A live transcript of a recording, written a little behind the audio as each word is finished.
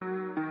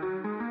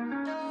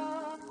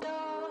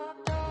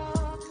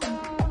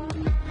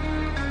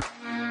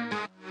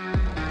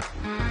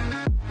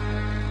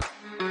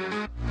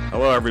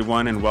Hello,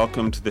 everyone, and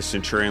welcome to the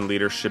Centurion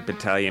Leadership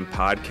Battalion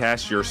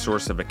podcast, your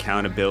source of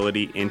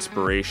accountability,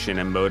 inspiration,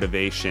 and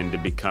motivation to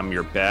become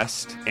your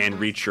best and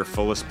reach your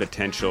fullest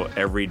potential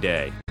every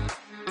day.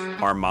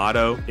 Our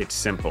motto, it's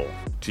simple: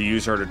 to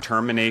use our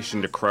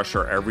determination to crush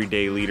our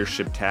everyday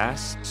leadership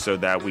tasks so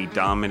that we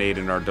dominate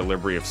in our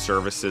delivery of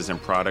services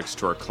and products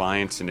to our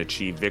clients and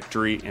achieve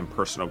victory and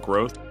personal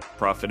growth,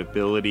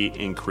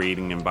 profitability, and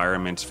creating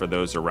environments for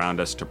those around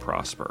us to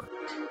prosper.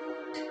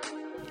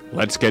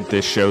 Let's get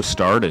this show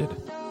started.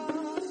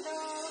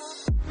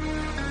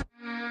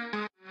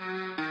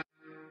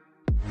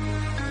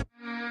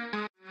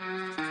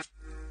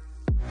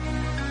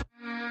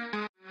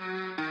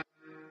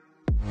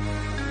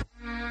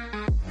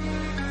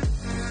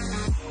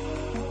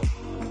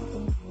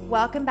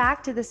 Welcome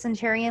back to the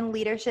Centurion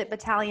Leadership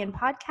Battalion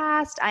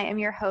podcast. I am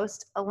your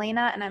host,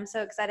 Elena, and I'm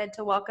so excited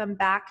to welcome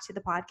back to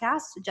the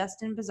podcast,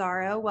 Justin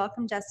Pizarro.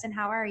 Welcome, Justin.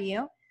 How are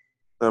you?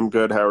 I'm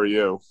good. How are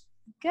you?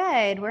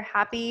 Good. We're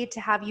happy to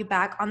have you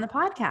back on the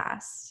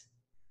podcast.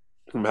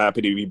 I'm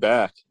happy to be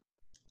back.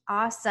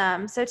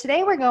 Awesome. So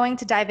today we're going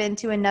to dive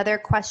into another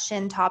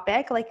question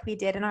topic like we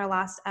did in our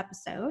last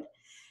episode.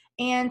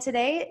 And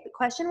today, the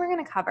question we're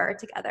going to cover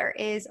together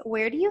is,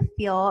 where do you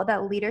feel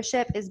that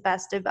leadership is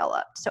best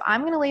developed? So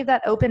I'm going to leave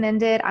that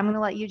open-ended. I'm going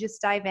to let you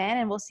just dive in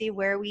and we'll see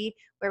where we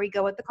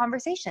go with the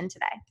conversation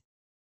today.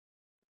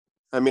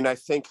 I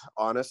think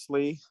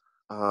honestly,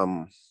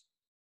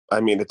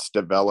 it's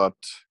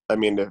developed.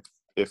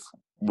 If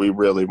we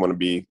really want to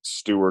be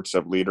stewards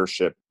of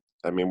leadership,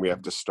 we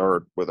have to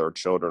start with our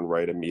children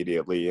right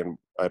immediately. And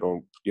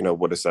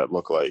what does that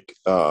look like?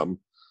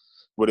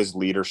 What does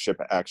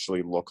leadership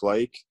actually look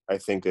like? I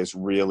think is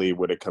really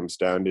what it comes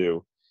down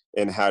to.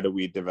 And how do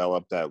we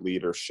develop that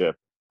leadership?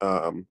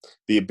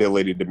 The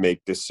ability to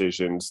make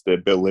decisions, the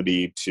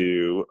ability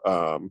to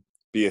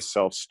be a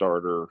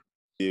self-starter,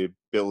 the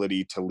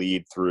ability to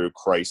lead through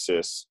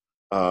crisis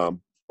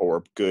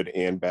or good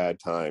and bad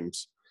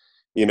times.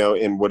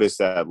 And what does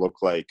that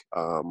look like?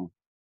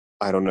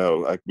 I don't know.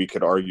 Like, we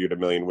could argue it a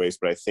million ways,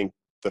 but I think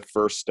the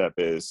first step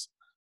is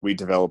we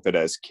develop it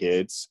as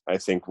kids. I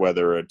think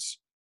whether it's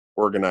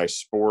organized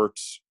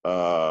sports,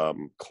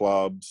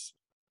 clubs,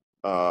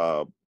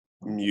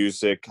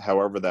 music,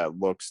 however that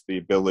looks, the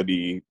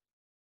ability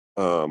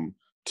to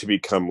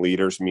become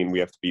leaders we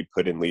have to be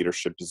put in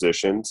leadership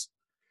positions.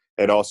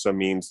 It also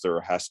means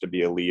there has to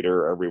be a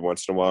leader every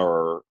once in a while,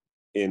 or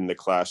in the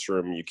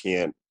classroom, you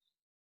can't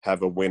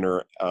have a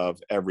winner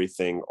of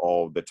everything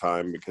all the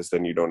time because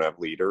then you don't have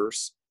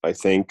leaders. I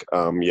think,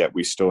 yet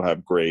we still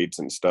have grades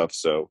and stuff.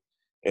 So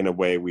in a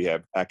way, we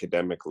have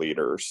academic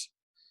leaders.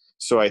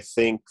 So I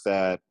think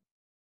that,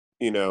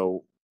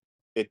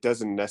 it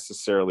doesn't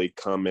necessarily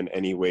come in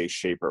any way,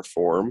 shape, or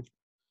form.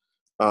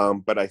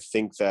 But I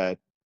think that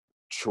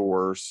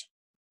chores,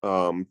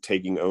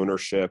 taking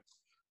ownership,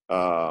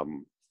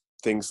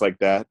 things like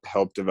that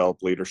help develop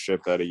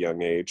leadership at a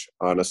young age.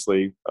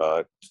 Honestly,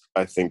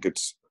 I think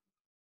it's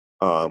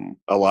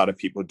a lot of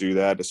people do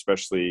that,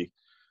 especially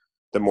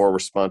the more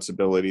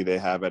responsibility they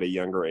have at a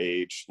younger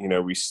age.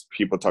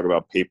 People talk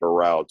about paper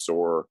routes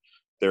or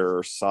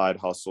their side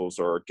hustles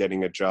or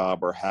getting a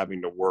job or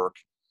having to work.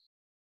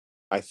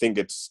 I think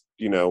it's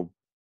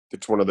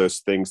one of those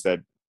things that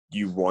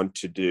you want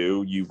to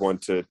do. You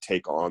want to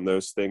take on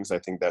those things. I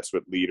think that's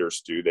what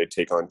leaders do. They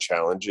take on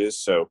challenges.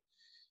 So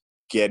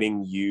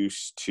getting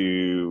used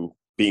to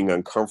being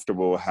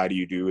uncomfortable, how do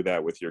you do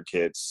that with your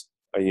kids?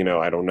 I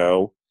don't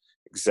know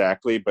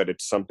exactly, but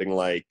it's something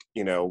like,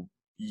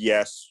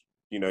 yes,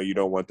 you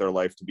don't want their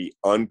life to be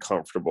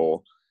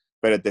uncomfortable,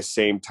 but at the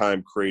same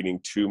time,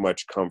 creating too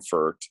much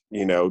comfort,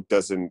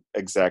 doesn't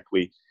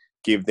exactly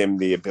give them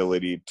the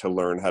ability to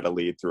learn how to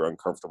lead through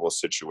uncomfortable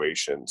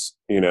situations,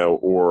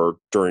 or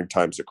during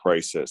times of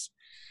crisis.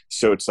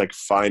 So it's like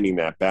finding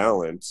that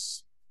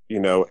balance,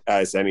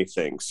 as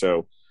anything.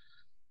 So,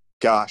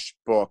 gosh,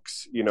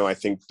 books, I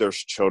think there's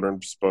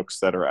children's books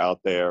that are out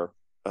there.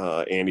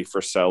 Andy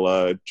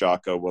Frisella,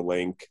 Jocko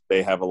Willink,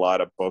 they have a lot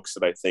of books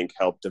that I think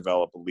help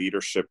develop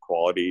leadership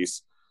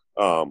qualities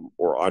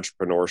or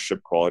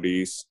entrepreneurship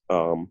qualities,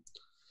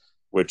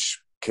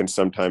 which can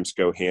sometimes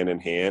go hand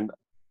in hand.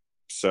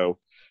 So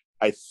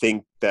I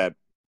think that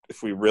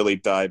if we really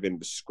dive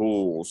into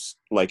schools,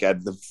 like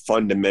at the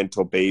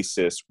fundamental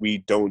basis, we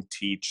don't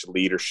teach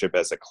leadership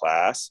as a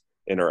class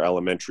in our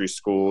elementary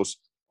schools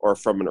or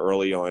from an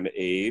early on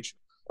age,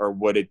 or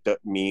what it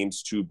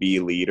means to be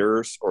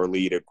leaders or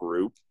lead a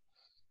group.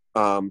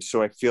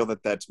 So I feel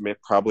that that's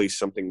probably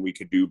something we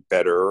could do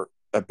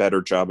a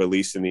better job, at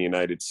least in the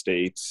United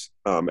States,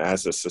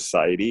 as a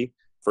society,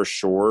 for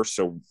sure.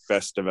 So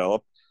best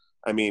developed.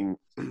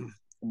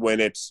 When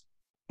it's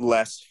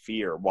less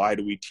fear, why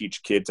do we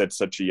teach kids at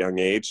such a young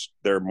age?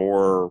 They're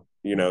more,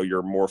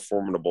 you're more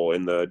formidable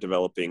in the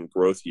developing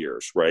growth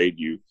years, right?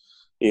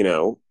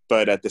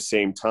 But at the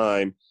same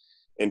time,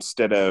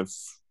 instead of,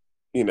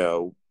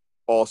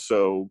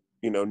 also,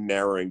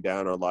 narrowing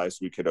down our lives,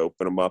 we could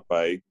open them up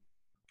by,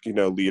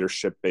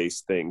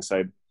 leadership-based things.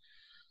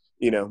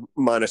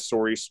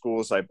 Montessori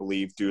schools, I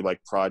believe, do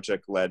like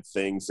project-led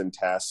things and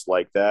tasks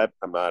like that.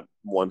 I'm not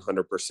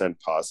 100%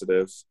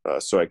 positive,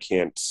 so I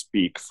can't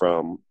speak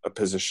from a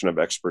position of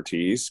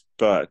expertise,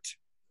 but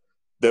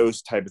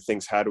those type of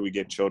things, how do we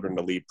get children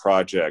to lead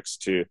projects,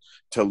 to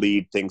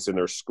lead things in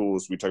their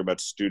schools? We talk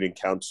about student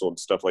council and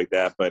stuff like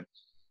that, but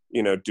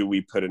do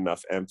we put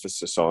enough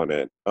emphasis on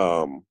it?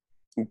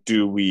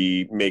 Do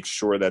we make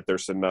sure that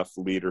there's enough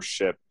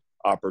leadership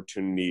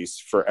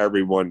opportunities for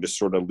everyone to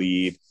sort of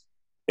lead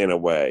in a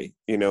way,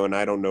 and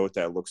I don't know what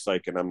that looks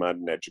like, and I'm not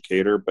an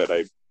educator, but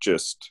I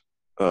just,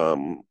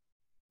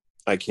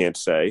 I can't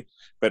say,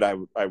 but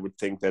I would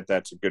think that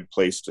that's a good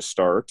place to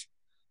start.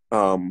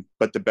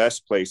 But the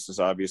best place is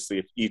obviously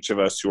if each of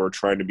us who are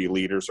trying to be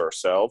leaders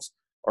ourselves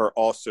are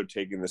also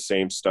taking the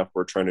same stuff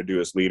we're trying to do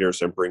as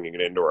leaders and bringing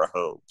it into our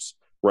homes,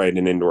 right,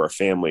 and into our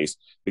families,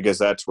 because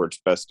that's where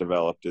it's best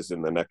developed, is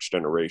in the next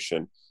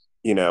generation.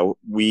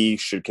 We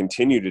should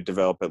continue to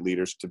develop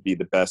leaders to be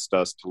the best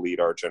us to lead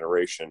our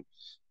generation,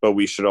 but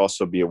we should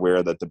also be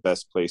aware that the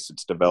best place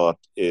it's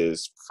developed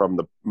is from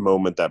the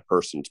moment that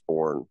person's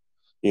born,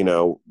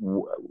 the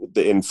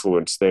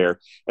influence there.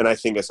 And I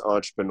think as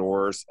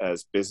entrepreneurs,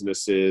 as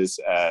businesses,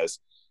 as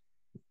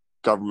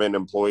government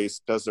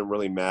employees, doesn't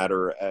really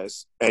matter,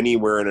 as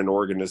anywhere in an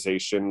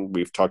organization,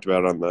 we've talked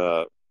about on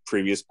the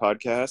previous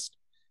podcast,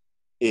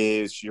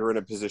 is you're in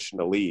a position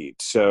to lead.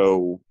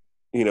 So,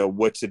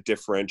 what's a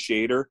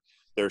differentiator?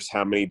 There's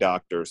how many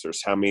doctors,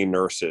 there's how many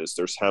nurses,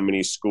 there's how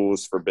many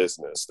schools for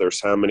business,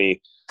 there's how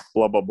many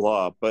blah, blah,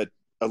 blah. But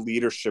a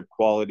leadership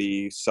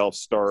quality,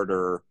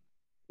 self-starter,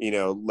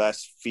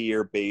 less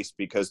fear-based,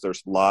 because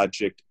there's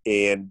logic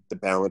and the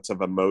balance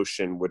of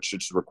emotion, which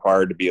is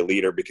required to be a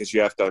leader, because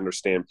you have to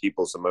understand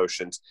people's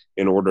emotions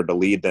in order to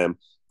lead them.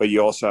 But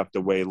you also have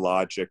to weigh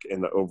logic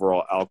and the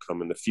overall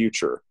outcome in the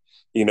future,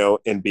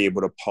 and be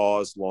able to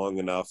pause long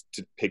enough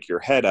to pick your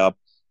head up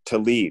to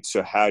lead.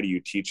 So how do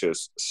you teach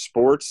us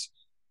sports?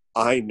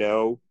 I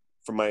know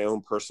from my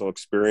own personal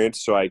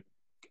experience, so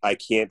I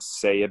can't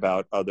say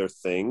about other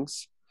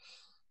things.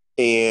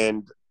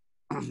 And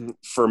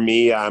for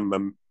me,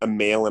 I'm a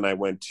male, and I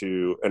went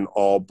to an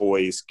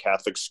all-boys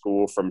Catholic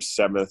school from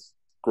 7th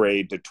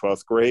grade to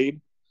 12th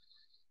grade.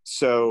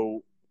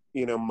 So,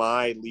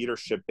 my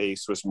leadership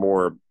base was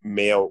more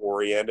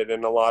male-oriented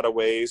in a lot of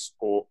ways,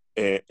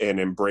 and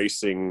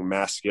embracing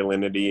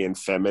masculinity and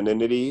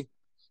femininity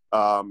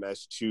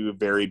as two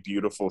very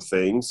beautiful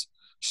things.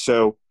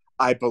 So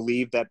I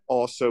believe that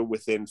also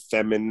within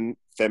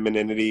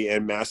femininity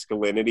and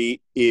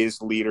masculinity is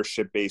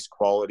leadership-based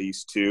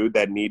qualities too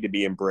that need to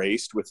be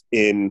embraced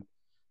within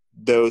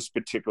those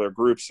particular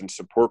groups and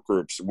support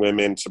groups,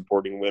 women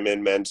supporting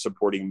women, men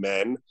supporting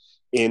men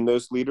in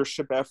those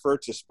leadership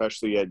efforts,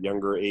 especially at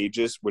younger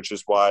ages, which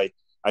is why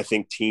I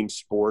think team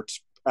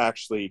sports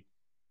actually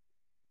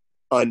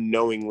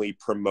unknowingly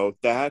promote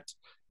that,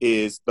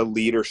 is the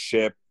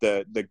leadership,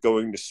 the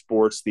going to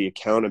sports, the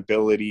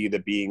accountability, the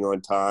being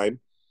on time.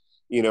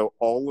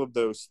 All of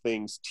those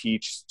things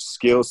teach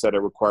skills that it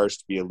requires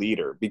to be a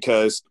leader,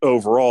 because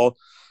overall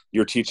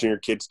you're teaching your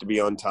kids to be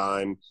on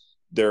time.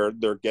 They're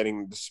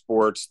getting the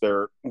sports.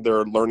 They're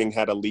learning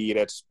how to lead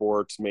at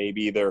sports.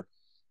 Maybe they're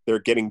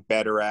getting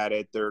better at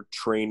it. They're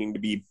training to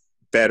be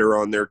better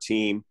on their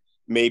team.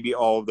 Maybe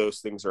all of those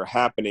things are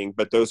happening,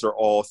 but those are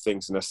all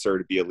things necessary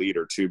to be a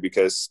leader too,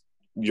 because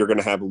you're going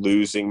to have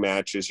losing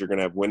matches, you're going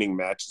to have winning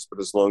matches, but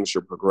as long as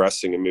you're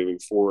progressing and moving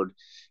forward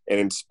and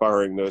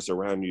inspiring those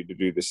around you to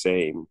do the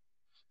same,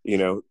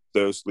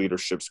 those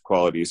leadership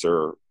qualities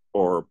are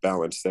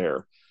balanced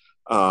there.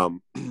 I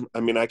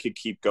mean, I could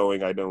keep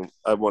going.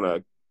 I want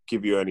to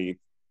give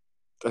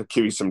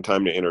you some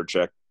time to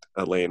interject,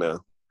 Elena,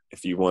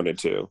 if you wanted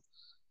to.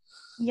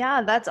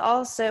 Yeah, that's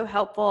all so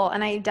helpful.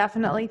 And I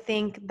definitely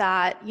think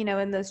that,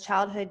 in those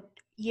childhood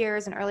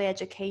years and early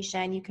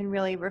education, you can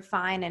really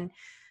refine and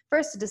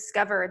first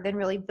discover, then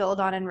really build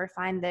on and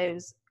refine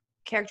those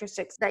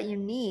characteristics that you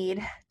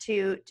need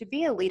to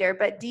be a leader.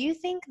 But do you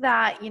think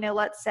that,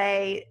 let's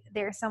say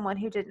there's someone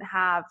who didn't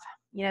have,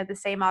 the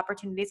same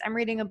opportunities. I'm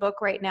reading a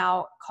book right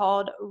now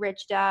called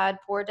Rich Dad,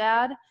 Poor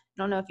Dad. I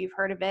don't know if you've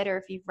heard of it or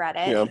if you've read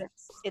it. Yeah. But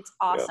it's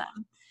awesome.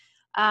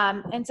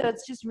 Yeah. And so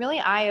it's just really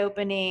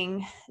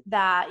eye-opening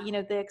that,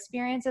 the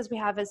experiences we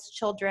have as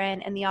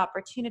children and the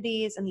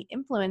opportunities and the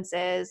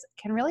influences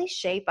can really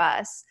shape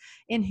us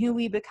in who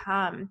we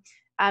become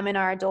in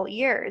our adult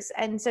years.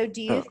 And so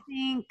do you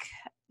think,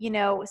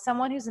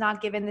 someone who's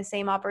not given the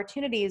same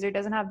opportunities or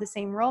doesn't have the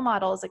same role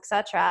models, et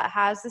cetera,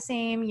 has the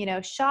same,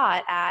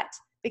 shot at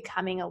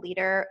becoming a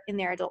leader in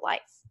their adult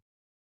life?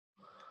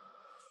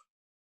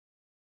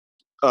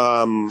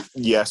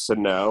 Yes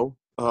and no.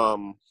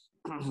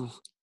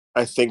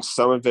 I think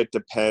some of it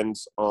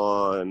depends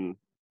on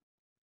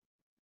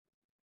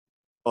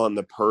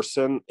the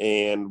person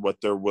and what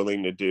they're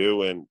willing to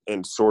do,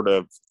 and sort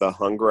of the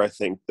hunger. I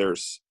think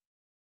there's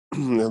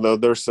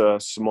a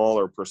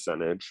smaller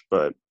percentage,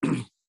 but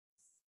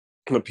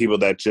the people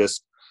that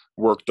just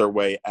work their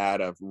way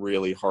out of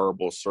really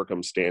horrible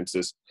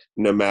circumstances,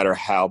 no matter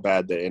how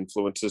bad the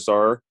influences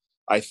are,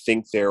 I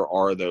think there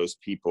are those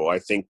people. I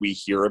think we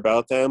hear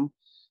about them.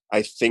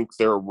 I think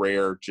they're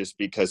rare just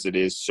because it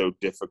is so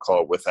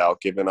difficult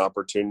without given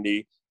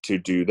opportunity to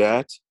do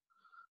that.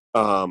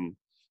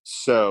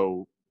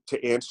 So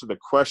to answer the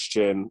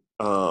question,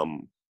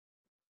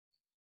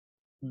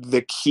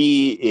 the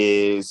key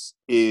is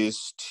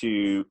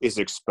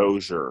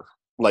exposure,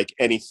 like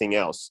anything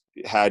else.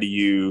 How do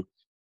you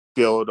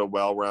build a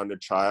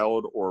well-rounded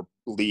child or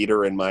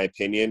leader? In my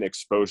opinion,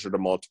 exposure to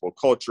multiple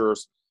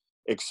cultures,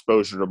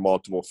 exposure to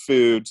multiple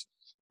foods,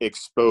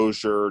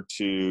 exposure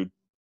to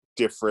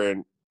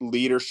different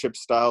leadership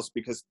styles,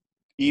 because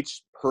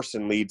each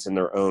person leads in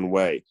their own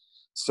way.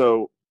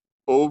 So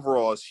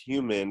overall, as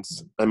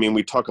humans, I mean,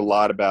 I'll talk a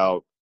lot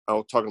about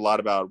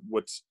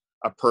what's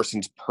a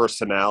person's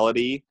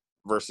personality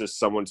versus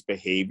someone's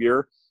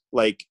behavior.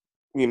 Like,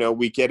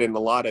 we get in a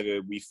lot of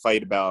it, we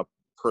fight about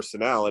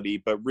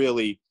personality, but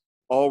really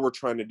all we're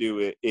trying to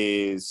do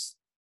is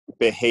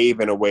behave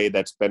in a way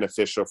that's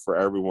beneficial for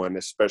everyone,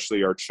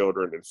 especially our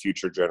children and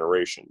future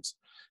generations,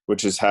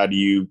 which is how do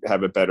you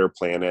have a better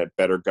planet,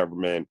 better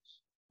government,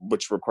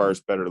 which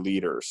requires better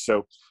leaders.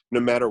 So no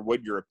matter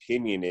what your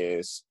opinion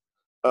is,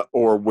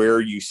 or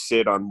where you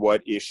sit on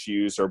what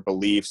issues or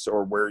beliefs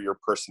or where your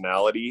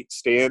personality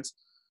stands,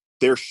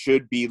 there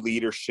should be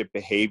leadership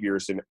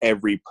behaviors in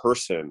every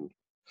person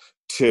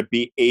to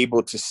be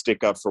able to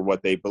stick up for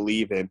what they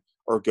believe in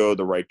or go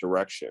the right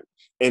direction.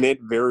 And it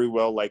very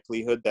well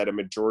likelihood that a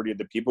majority of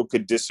the people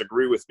could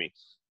disagree with me,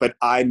 but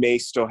I may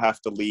still have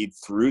to lead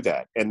through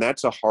that. And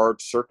that's a hard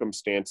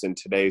circumstance in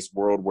today's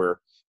world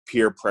where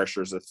peer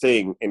pressure is a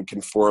thing and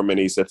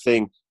conformity is a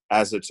thing,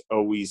 as it's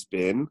always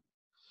been.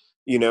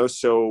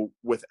 So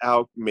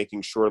without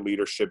making sure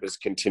leadership is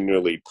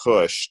continually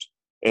pushed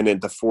and in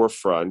the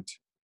forefront,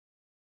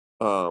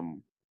 I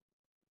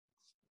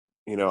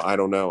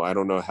don't know. I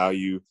don't know how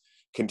you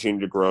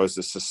continue to grow as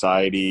a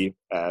society,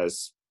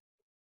 as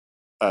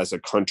a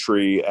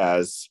country,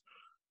 as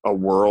a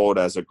world,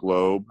 as a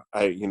globe.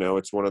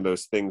 It's one of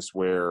those things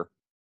where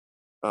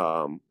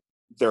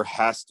there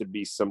has to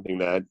be something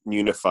that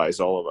unifies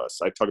all of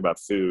us. I talk about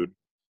food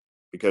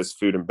because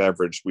food and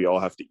beverage, we all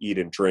have to eat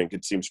and drink.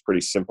 It seems pretty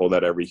simple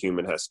that every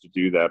human has to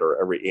do that,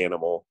 or every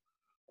animal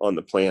on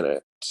the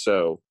planet.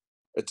 So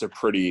it's a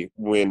pretty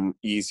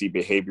easy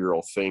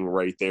behavioral thing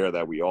right there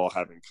that we all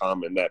have in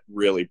common that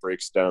really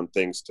breaks down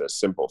things to a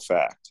simple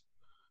fact,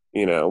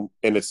 and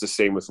it's the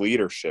same with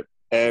leadership.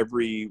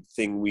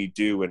 Everything we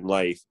do in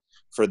life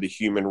for the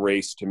human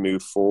race to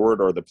move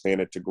forward or the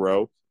planet to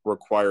grow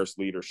requires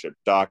leadership.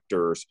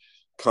 Doctors,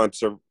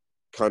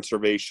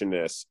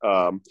 conservationists,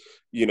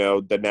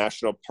 the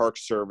National Park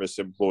Service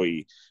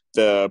employee,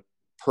 the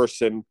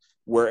person,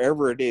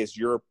 wherever it is,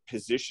 your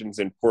position's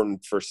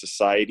important for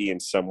society in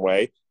some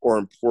way, or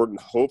important,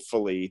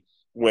 hopefully,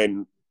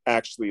 when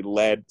actually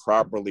led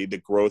properly, the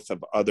growth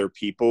of other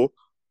people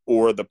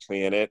or the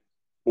planet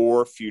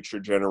or future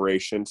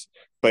generations.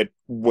 But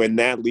when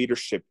that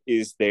leadership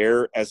is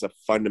there as a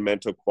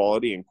fundamental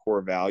quality and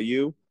core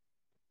value,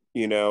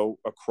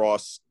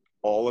 across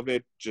all of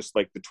it, just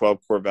like the 12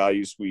 core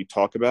values we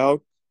talk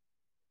about,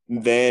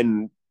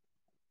 then,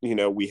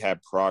 we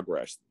have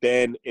progress.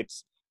 Then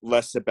it's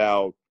less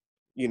about,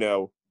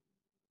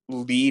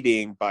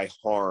 leading by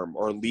harm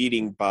or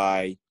leading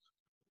by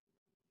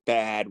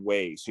bad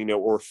ways,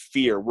 or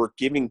fear. We're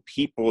giving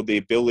people the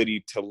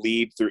ability to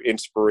lead through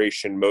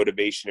inspiration,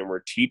 motivation, and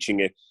we're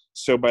teaching it.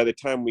 So by the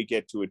time we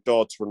get to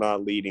adults, we're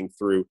not leading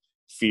through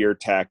fear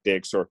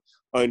tactics or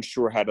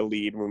unsure how to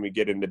lead when we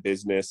get into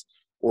business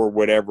or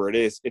whatever it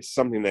is. It's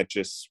something that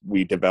just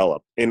we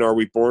develop. And are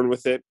we born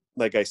with it?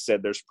 Like I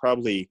said, there's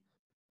probably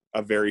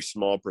a very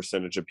small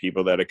percentage of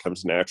people that it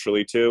comes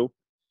naturally to.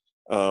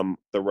 The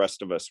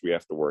rest of us, we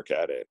have to work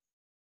at it,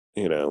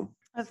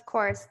 Of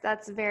course,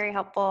 that's very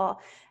helpful.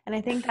 And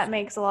I think that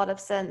makes a lot of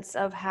sense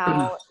of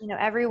how,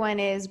 everyone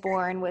is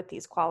born with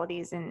these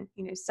qualities and,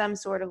 some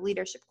sort of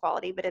leadership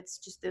quality, but it's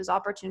just those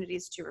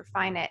opportunities to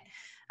refine it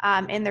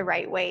in the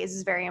right ways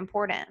is very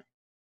important.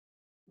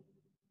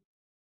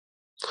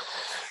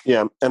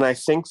 Yeah. And I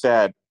think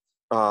that,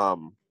 I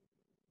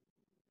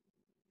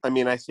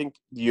think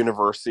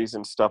universities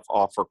and stuff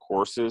offer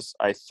courses.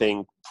 I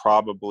think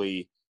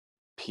probably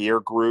peer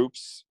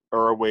groups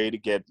are a way to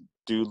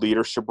do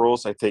leadership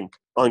roles. I think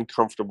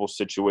uncomfortable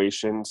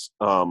situations,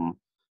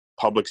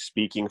 public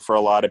speaking for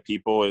a lot of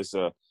people is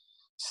a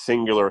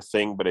singular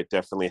thing, but it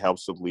definitely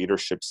helps with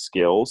leadership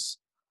skills,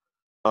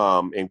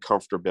 and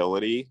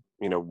comfortability.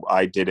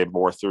 I did it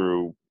more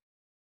through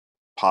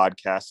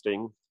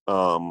podcasting,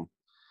 and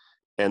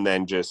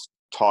then just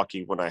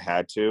talking when I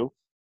had to,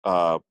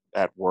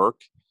 at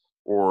work,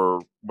 or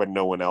when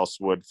no one else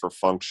would for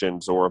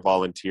functions, or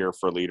volunteer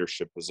for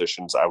leadership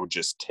positions. I would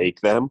just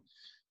take them.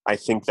 I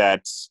think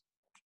that's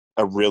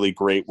a really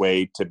great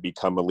way to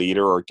become a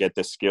leader or get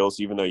the skills,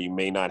 even though you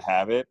may not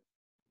have it.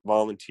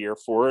 Volunteer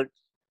for it.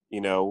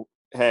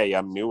 Hey,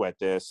 I'm new at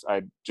this.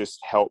 Just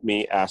help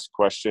me ask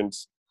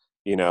questions.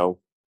 I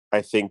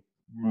think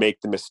make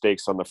the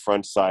mistakes on the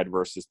front side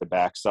versus the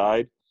back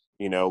side.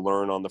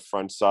 learn on the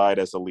front side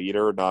as a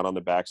leader, not on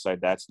the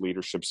backside. That's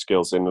leadership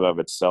skills in and of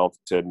itself,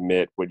 to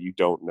admit what you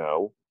don't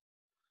know.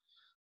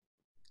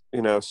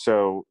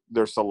 So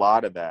there's a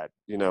lot of that.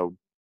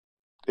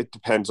 It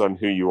depends on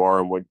who you are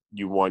and what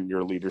you want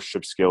your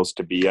leadership skills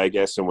to be, I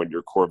guess, and what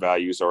your core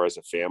values are as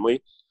a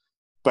family.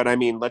 But I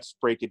mean, let's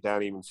break it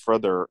down even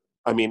further.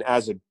 I mean,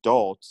 as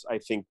adults, I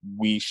think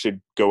we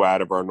should go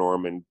out of our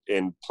norm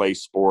and play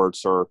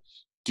sports or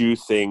do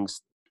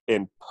things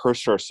and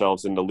push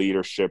ourselves into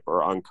leadership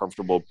or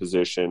uncomfortable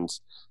positions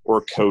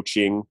or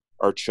coaching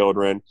our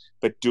children,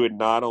 but do it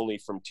not only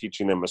from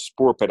teaching them a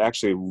sport, but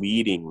actually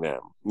leading them,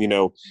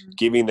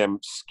 giving them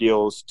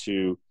skills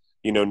to,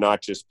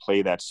 not just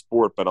play that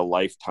sport, but a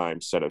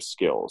lifetime set of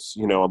skills,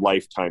 a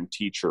lifetime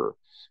teacher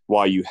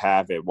while you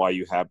have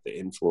the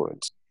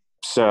influence.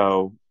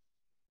 So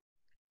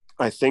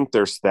I think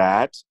there's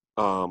that.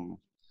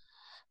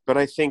 But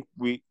I think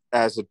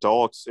as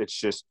adults, it's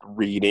just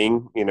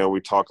reading, we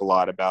talk a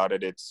lot about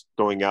it. It's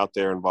going out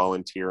there and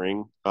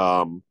volunteering,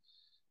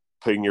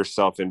 putting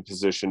yourself in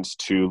positions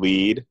to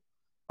lead,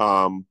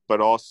 but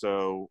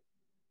also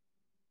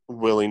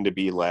willing to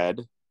be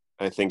led,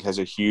 I think has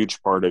a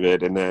huge part of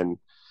it. And then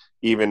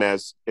even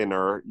as in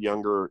our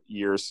younger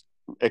years,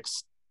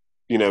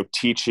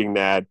 teaching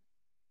that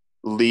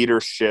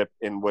leadership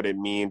and what it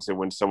means. And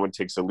when someone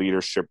takes a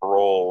leadership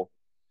role,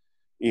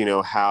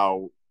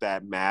 how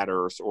that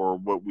matters or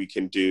what we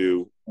can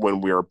do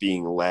when we are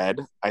being led,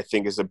 I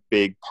think is a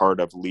big part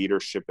of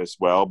leadership as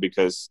well,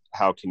 because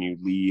how can you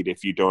lead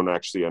if you don't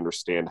actually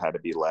understand how to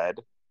be led?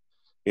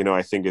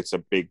 I think it's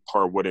a big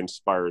part. What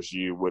inspires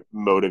you, what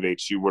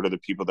motivates you, what are the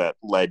people that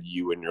led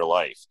you in your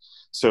life?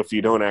 So if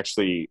you don't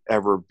actually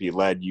ever be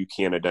led, you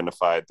can't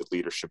identify the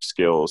leadership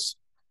skills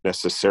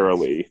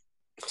necessarily.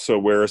 So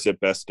where is it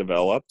best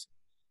developed?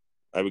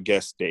 I would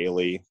guess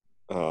daily.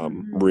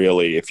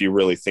 Really, if you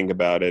really think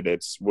about it,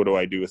 it's what do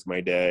I do with my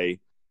day?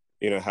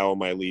 How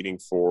am I leading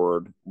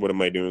forward? What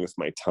am I doing with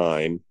my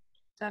time?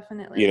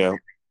 Definitely.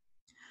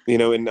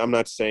 And I'm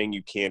not saying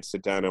you can't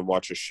sit down and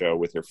watch a show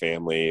with your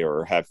family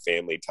or have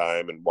family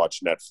time and watch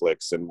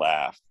Netflix and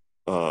laugh,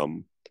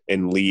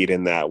 and lead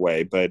in that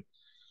way. But,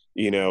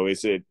 how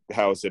is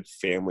it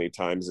family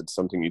time? Is it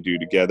something you do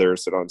together?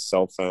 Is it on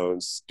cell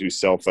phones? Do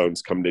cell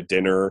phones come to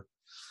dinner?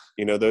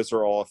 Those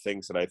are all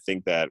things that I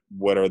think that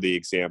what are the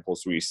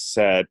examples we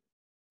set,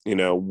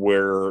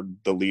 where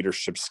the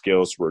leadership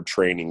skills we're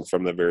training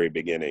from the very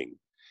beginning,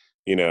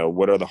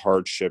 what are the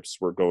hardships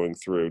we're going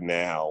through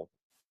now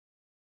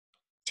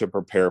to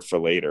prepare for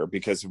later?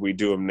 Because if we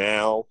do them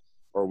now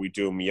or we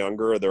do them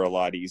younger, they're a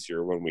lot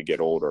easier when we get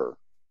older.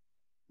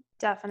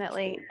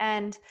 Definitely.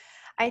 And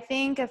I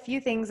think a few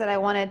things that I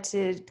wanted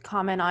to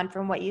comment on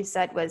from what you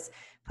said was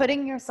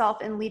putting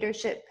yourself in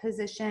leadership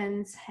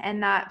positions,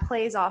 and that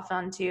plays off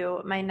onto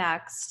my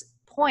next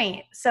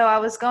point. So I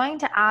was going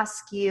to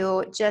ask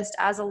you, just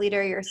as a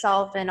leader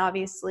yourself, and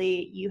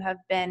obviously you have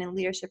been in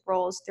leadership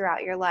roles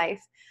throughout your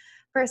life,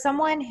 for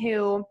someone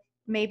who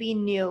may be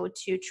new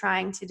to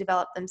trying to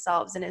develop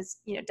themselves and is,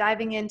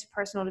 diving into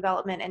personal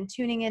development and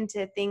tuning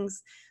into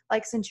things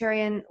like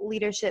Centurion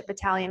Leadership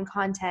Battalion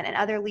content and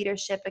other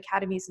leadership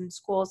academies and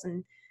schools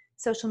and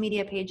social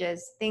media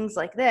pages, things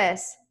like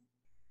this,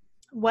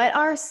 what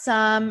are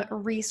some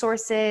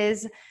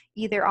resources,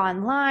 either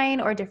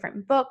online or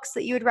different books,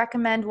 that you would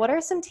recommend? What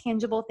are some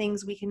tangible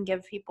things we can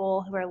give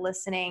people who are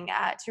listening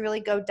to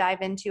really go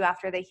dive into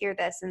after they hear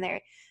this and they're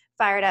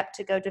fired up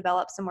to go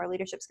develop some more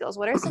leadership skills?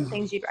 What are some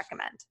things you'd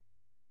recommend?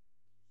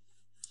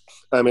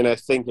 I mean, I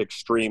think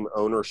Extreme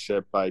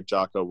Ownership by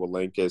Jocko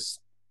Willink is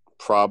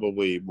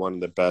probably one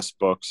of the best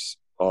books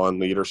on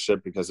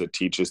leadership because it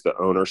teaches the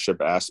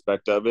ownership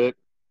aspect of it.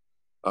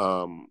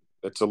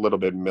 It's a little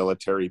bit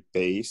military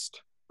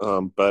based,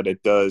 but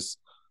it does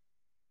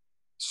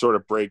sort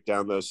of break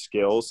down those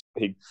skills.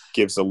 He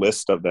gives a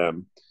list of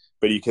them,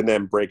 but you can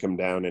then break them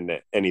down into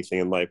anything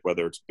in life,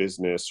 whether it's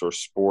business or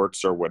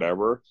sports or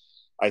whatever.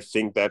 I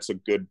think that's a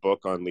good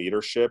book on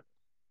leadership.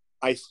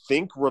 I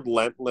think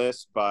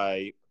Relentless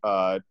by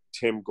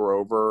Tim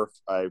Grover, if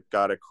I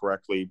got it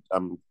correctly.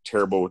 I'm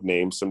terrible with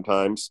names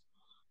sometimes,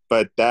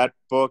 but that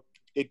book,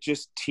 it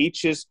just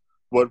teaches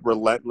what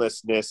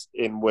relentlessness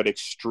and what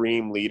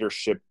extreme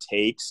leadership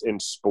takes in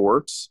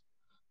sports.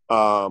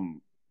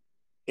 And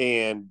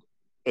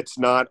it's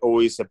not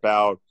always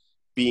about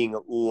being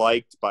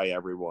liked by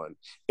everyone.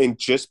 And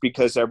just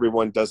because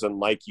everyone doesn't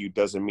like you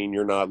doesn't mean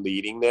you're not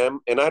leading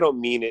them. And I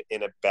don't mean it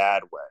in a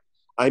bad way.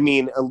 I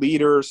mean,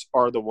 leaders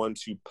are the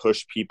ones who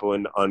push people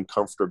into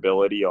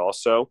uncomfortability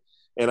also.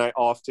 And I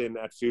often,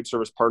 at Food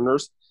Service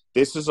Partners,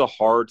 this is a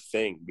hard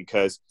thing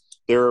because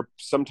there are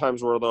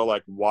sometimes where they're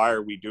like, why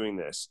are we doing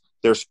this?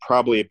 There's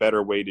probably a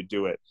better way to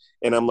do it.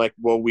 And I'm like,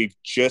 well, we've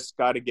just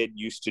got to get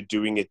used to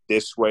doing it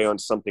this way on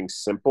something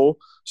simple.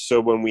 So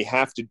when we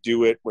have to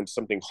do it, when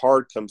something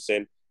hard comes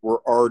in,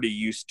 we're already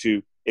used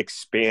to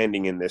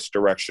expanding in this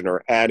direction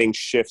or adding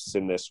shifts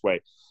in this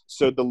way.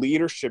 So the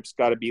leadership's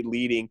got to be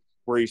leading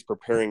where he's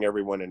preparing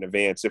everyone in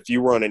advance. If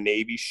you were on a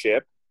Navy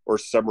ship or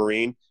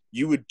submarine,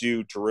 you would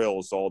do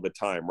drills all the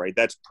time, right?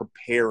 That's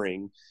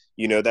preparing,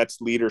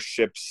 That's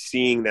leadership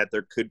seeing that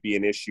there could be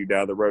an issue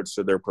down the road,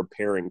 so they're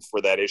preparing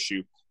for that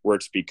issue where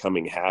it's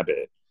becoming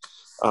habit.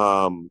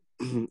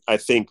 I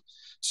think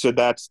so.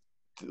 That's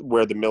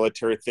where the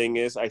military thing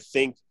is. I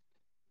think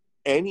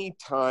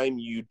anytime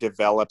you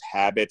develop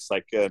habits,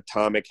 like an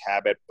Atomic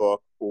Habit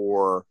book,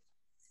 or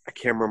I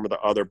can't remember the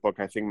other book.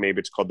 I think maybe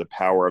it's called The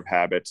Power of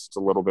Habits. It's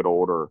a little bit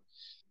older.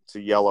 It's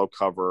a yellow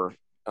cover.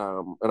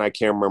 And I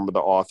can't remember the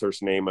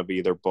author's name of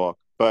either book.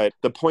 But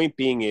the point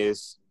being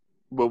is,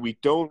 what we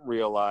don't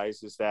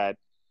realize is that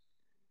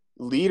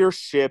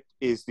leadership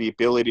is the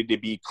ability to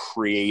be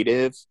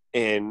creative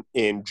and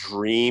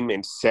dream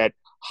and set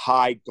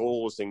high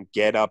goals and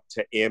get up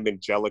to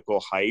evangelical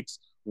heights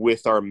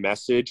with our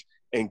message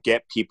and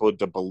get people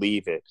to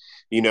believe it.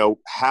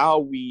 How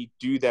we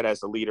do that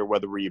as a leader,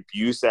 whether we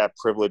abuse that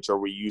privilege or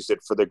we use it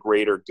for the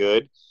greater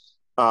good,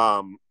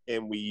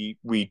 and we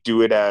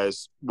do it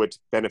as what's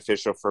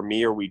beneficial for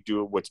me, or we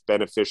do what's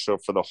beneficial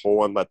for the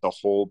whole and let the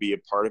whole be a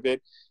part of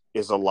it,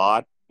 is a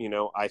lot.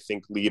 I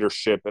think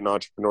leadership and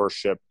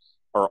entrepreneurship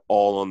are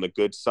all on the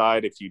good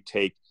side. If you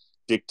take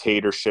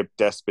dictatorship,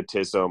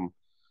 despotism,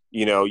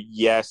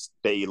 yes,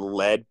 they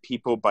led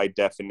people by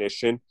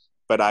definition,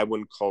 but I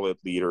wouldn't call it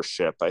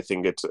leadership. I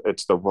think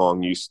it's the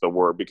wrong use of the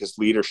word, because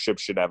leadership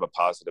should have a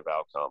positive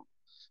outcome,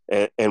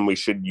 and we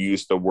should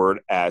use the word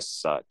as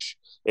such.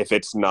 If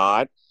it's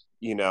not,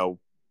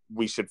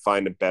 we should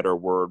find a better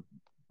word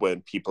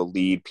when people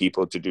lead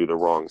people to do the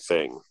wrong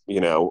thing,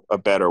 a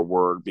better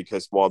word,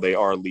 because while they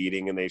are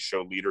leading and they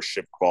show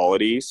leadership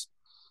qualities,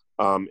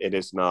 it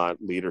is not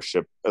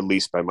leadership, at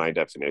least by my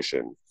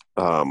definition.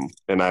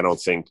 And I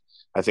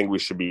think we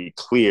should be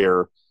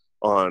clear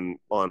on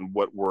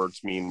what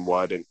words mean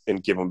what,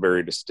 and give them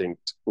very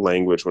distinct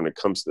language when it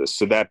comes to this.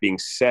 So that being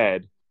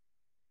said,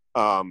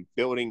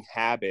 building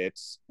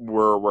habits,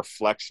 we're a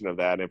reflection of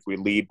that. And if we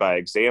lead by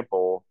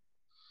example,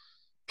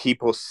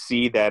 people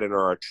see that and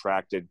are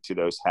attracted to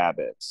those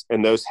habits.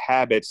 And those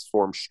habits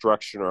form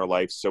structure in our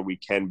life so we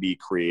can be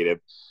creative,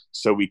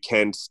 so we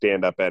can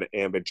stand up at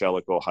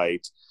evangelical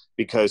heights,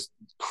 because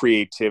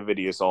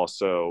creativity is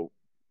also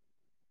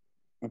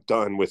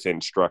done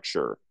within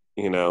structure,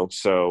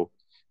 so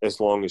as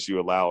long as you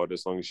allow it,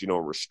 as long as you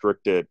don't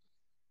restrict it,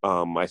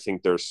 I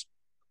think there's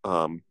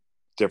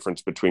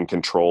difference between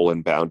control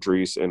and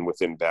boundaries, and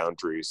within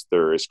boundaries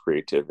there is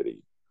creativity.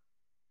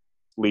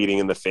 Leading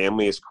in the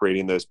family is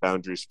creating those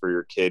boundaries for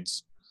your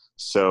kids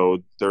so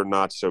they're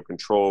not so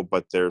controlled,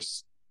 but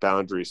there's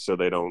boundaries so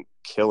they don't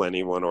kill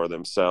anyone or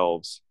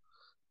themselves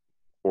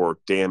or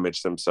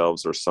damage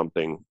themselves or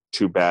something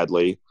too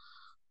badly.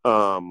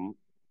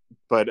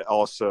 But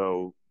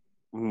also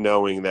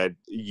knowing that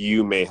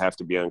you may have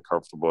to be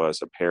uncomfortable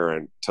as a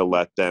parent to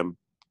let them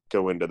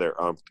go into their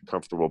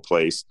uncomfortable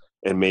place,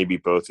 and maybe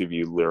both of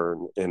you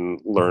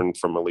learn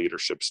from a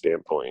leadership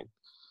standpoint.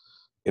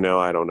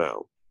 I don't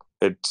know.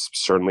 It's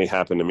certainly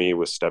happened to me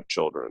with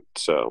stepchildren.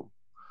 So.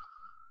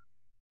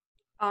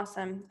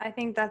 Awesome. I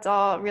think that's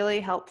all really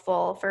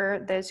helpful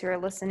for those who are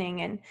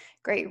listening, and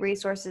great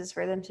resources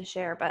for them to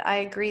share. But I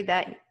agree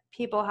that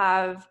people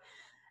have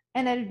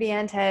an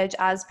advantage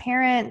as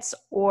parents,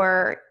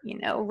 or,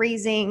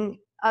 raising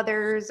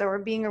others or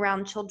being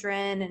around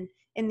children and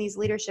in these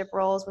leadership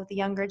roles with the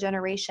younger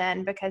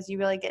generation, because you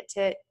really get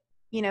to,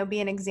 be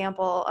an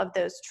example of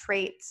those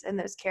traits and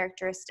those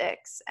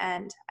characteristics.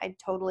 And I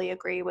totally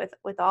agree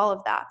with all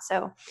of that.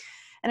 So,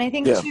 and I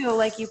think too,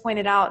 like you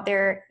pointed out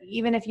there,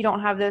 even if you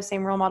don't have those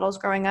same role models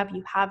growing up,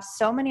 you have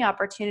so many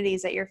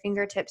opportunities at your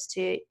fingertips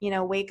to,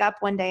 wake up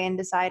one day and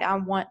decide, I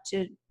want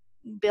to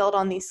build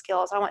on these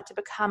skills. I want to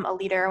become a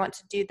leader. I want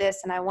to do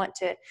this, and I want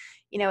to,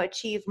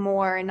 achieve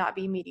more and not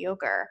be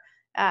mediocre.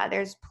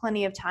 There's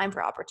plenty of time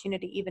for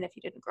opportunity, even if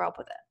you didn't grow up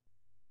with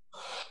it.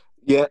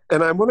 Yeah.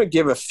 And I want to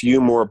give a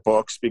few more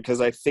books because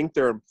I think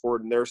they're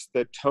important. There's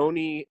the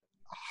Tony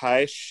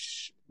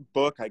Hsieh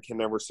book. I can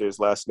never say his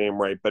last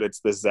name right, but it's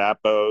the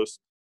Zappos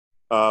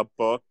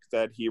book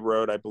that he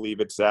wrote. I believe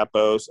it's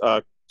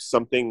Zappos,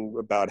 something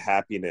about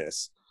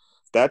happiness.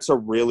 That's a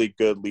really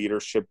good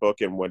leadership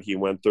book and what he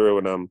went through.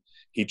 And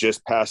he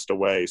just passed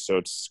away, so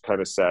it's kind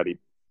of sad.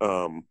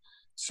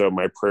 So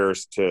my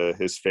prayers to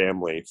his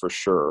family for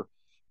sure.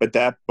 But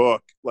that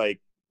book,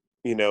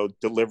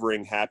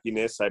 Delivering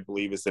Happiness, I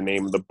believe is the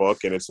name of the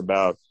book, and it's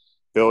about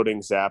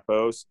building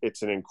Zappos.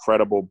 It's an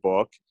incredible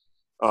book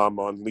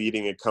on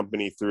leading a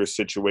company through a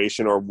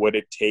situation, or what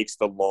it takes,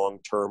 the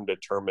long-term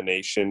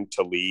determination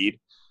to lead.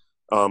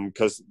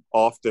 Because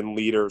often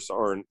leaders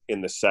aren't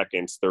in the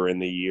seconds, they're in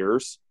the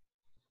years.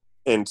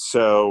 And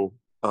so,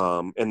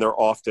 and they're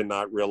often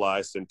not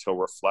realized until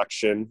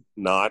reflection,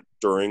 not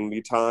during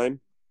the time.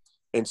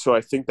 And so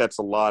I think that's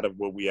a lot of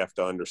what we have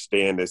to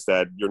understand, is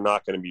that you're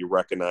not going to be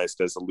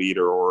recognized as a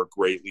leader or a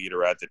great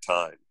leader at the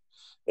time,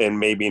 and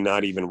maybe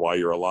not even while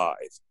you're alive.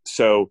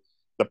 So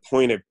the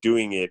point of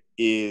doing it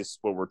is,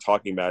 what we're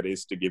talking about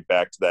is to give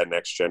back to that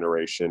next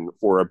generation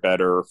or a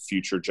better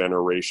future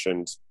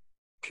generations,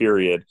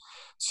 period.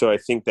 So I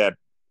think that,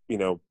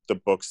 the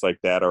books like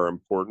that are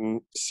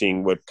important,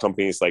 seeing what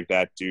companies like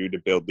that do to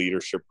build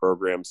leadership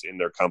programs in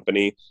their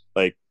company.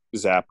 Like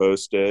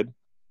Zappos did.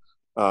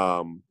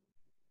 I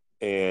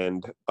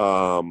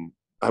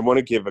want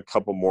to give a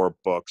couple more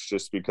books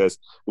just because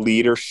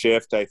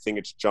Leadership, I think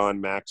it's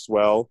John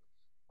Maxwell.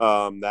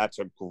 That's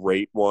a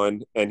great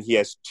one. And he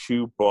has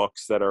 2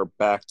 books that are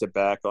back to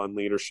back on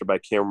leadership. I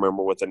can't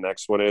remember what the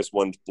next one is.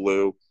 One's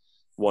blue,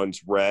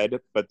 one's red,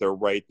 but they're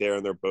right there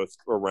and they're both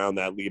around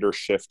that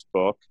leadership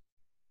book.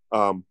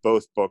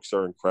 Both books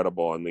are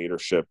incredible on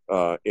leadership,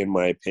 in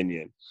my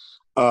opinion.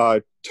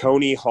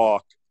 Tony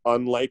Hawk,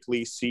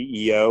 Unlikely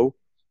CEO,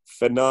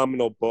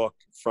 phenomenal book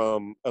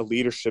from a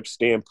leadership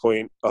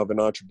standpoint, of an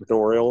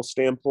entrepreneurial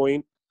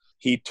standpoint.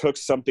 He took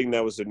something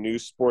that was a new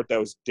sport that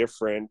was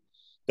different,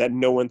 that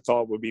no one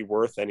thought would be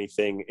worth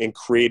anything, and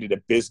created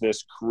a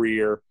business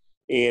career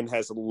and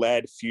has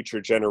led future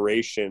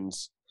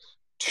generations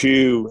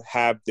to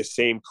have the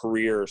same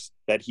careers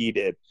that he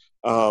did.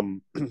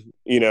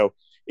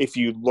 If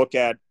you look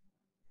at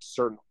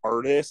certain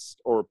artists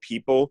or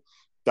people,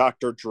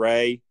 Dr.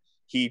 Dre,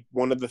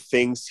 one of the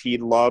things he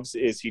loves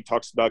is he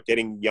talks about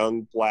getting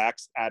young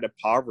Blacks out of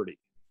poverty,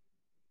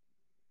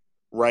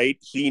 right?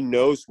 He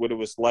knows what it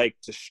was like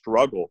to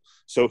struggle.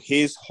 So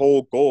his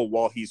whole goal,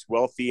 while he's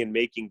wealthy and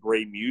making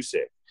great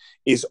music,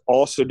 is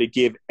also to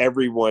give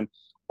everyone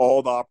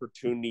all the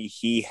opportunity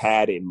he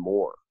had and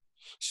more.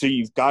 So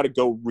you've got to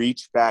go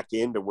reach back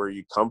into where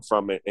you come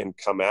from and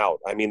come out.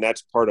 I mean,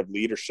 that's part of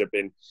leadership,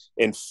 and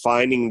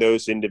finding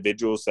those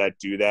individuals that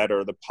do that,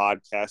 or the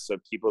podcasts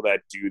of people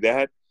that do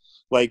that.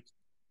 Like,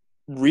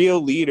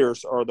 real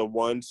leaders are the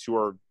ones who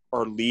are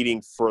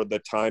leading for the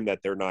time that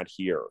they're not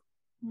here.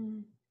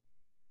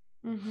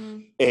 Mm-hmm.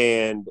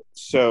 And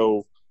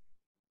so,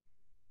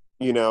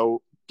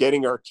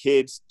 getting our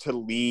kids to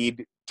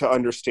lead, to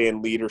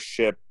understand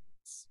leadership,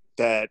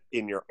 that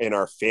in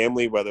our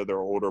family, whether they're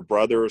older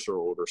brothers or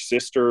older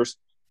sisters,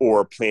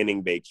 or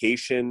planning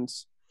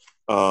vacations.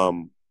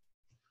 I'm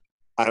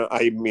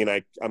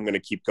going to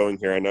keep going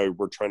here. I know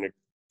we're trying to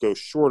go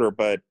shorter,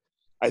 but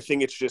I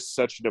think it's just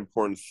such an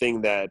important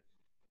thing that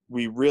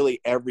we really,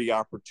 every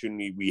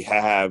opportunity we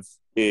have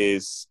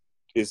is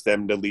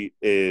them to lead,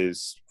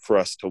 is for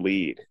us to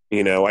lead.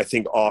 I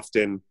think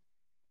often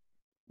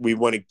we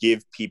want to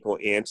give people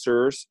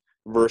answers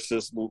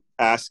versus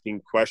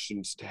asking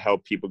questions to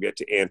help people get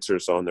to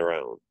answers on their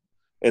own.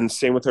 And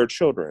same with our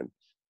children.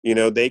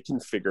 They can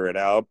figure it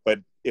out, but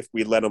if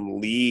we let them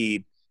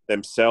lead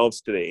themselves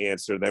to the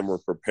answer, then we're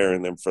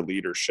preparing them for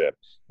leadership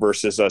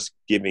versus us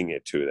giving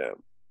it to them.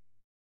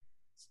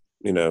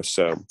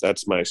 So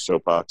that's my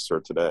soapbox for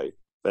today.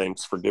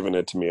 Thanks for giving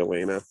it to me,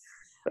 Elena.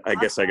 I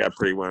guess I got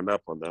pretty wound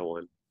up on that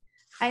one.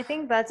 I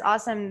think that's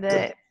awesome,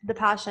 the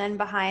passion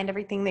behind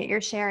everything that you're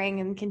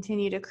sharing, and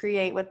continue to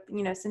create with,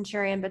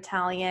 Centurion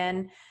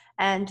Battalion,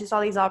 and just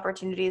all these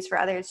opportunities for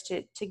others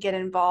to get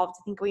involved.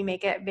 I think we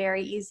make it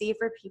very easy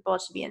for people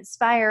to be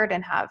inspired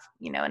and have,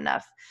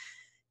 enough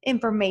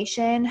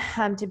information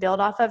to build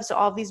off of. So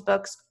all these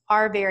books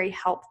are very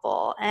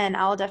helpful, and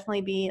I'll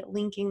definitely be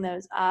linking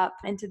those up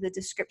into the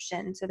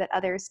description so that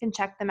others can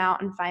check them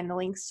out and find the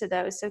links to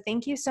those. So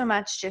thank you so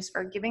much just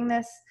for giving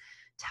this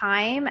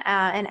time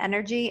and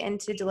energy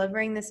into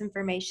delivering this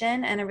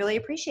information, and I really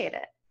appreciate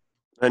it.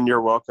 And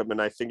you're welcome.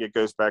 And I think it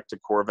goes back to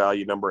core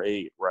value number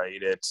 8,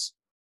 right? It's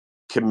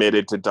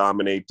committed to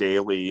dominate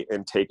daily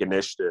and take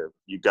initiative.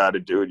 You got to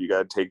do it. You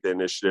got to take the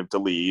initiative to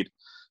lead,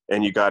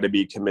 and you got to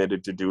be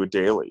committed to do it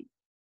daily.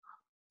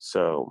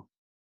 So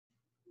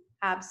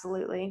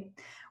absolutely.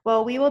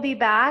 Well, we will be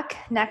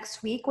back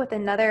next week with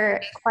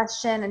another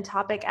question and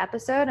topic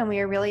episode, and we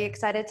are really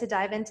excited to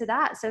dive into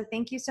that. So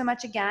thank you so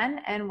much again,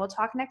 and we'll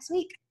talk next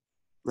week.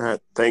 All right.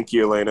 Thank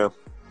you, Elena.